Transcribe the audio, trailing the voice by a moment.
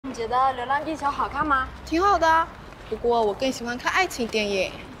你觉得《流浪地球》好看吗？挺好的啊，不过我更喜欢看爱情电影。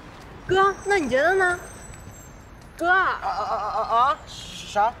哥，那你觉得呢？哥，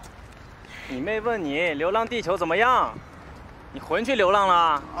啥？你妹问你《流浪地球》怎么样？你回去流浪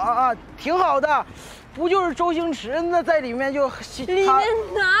了？挺好的，不就是周星驰那在里面就里面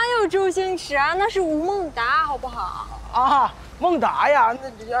哪有周星驰啊？那是吴孟达，好不好？啊，孟达呀，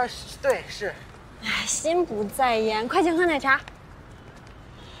对是。哎，心不在焉，快请喝奶茶。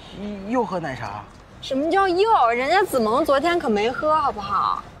又喝奶茶？什么叫又？人家子萌昨天可没喝，好不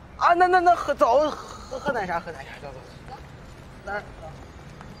好？啊，那喝奶茶，走。哪儿？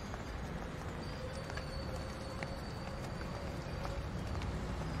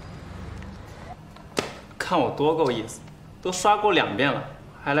看我多够意思，都刷过2遍了，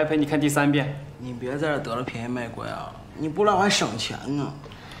还来陪你看第3遍。你别在这得了便宜卖乖啊！你不然我还省钱呢。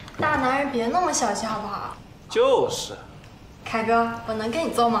大男人别那么小气，好不好？就是。凯哥，我能跟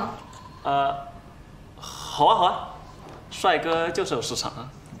你做吗？好啊，帅哥就是有市场啊。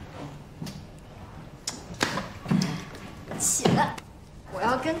起来，我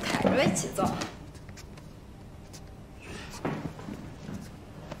要跟凯哥一起做。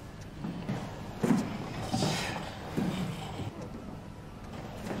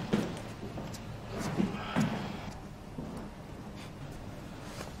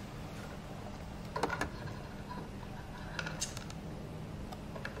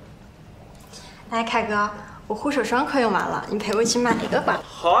来，凯哥，我护手霜快用完了，你陪我去买一个吧。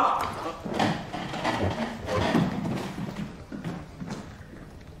好啊。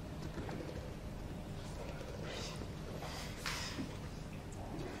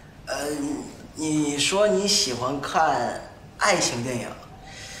你说你喜欢看爱情电影，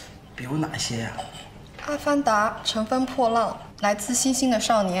比如哪些呀？《阿凡达》《乘风破浪》《来自星星的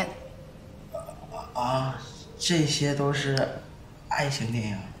少年》。这些都是爱情电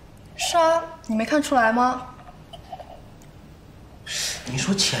影。是啊，你没看出来吗？你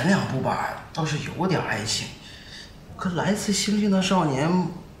说前2部吧，倒是有点爱情，可《来自星星的少年》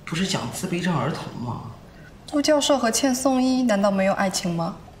不是讲自闭症儿童吗？杜教授和倩颂伊难道没有爱情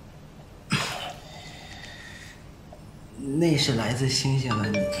吗？那是来自星星的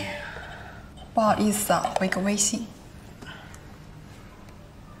你。不好意思啊，回个微信。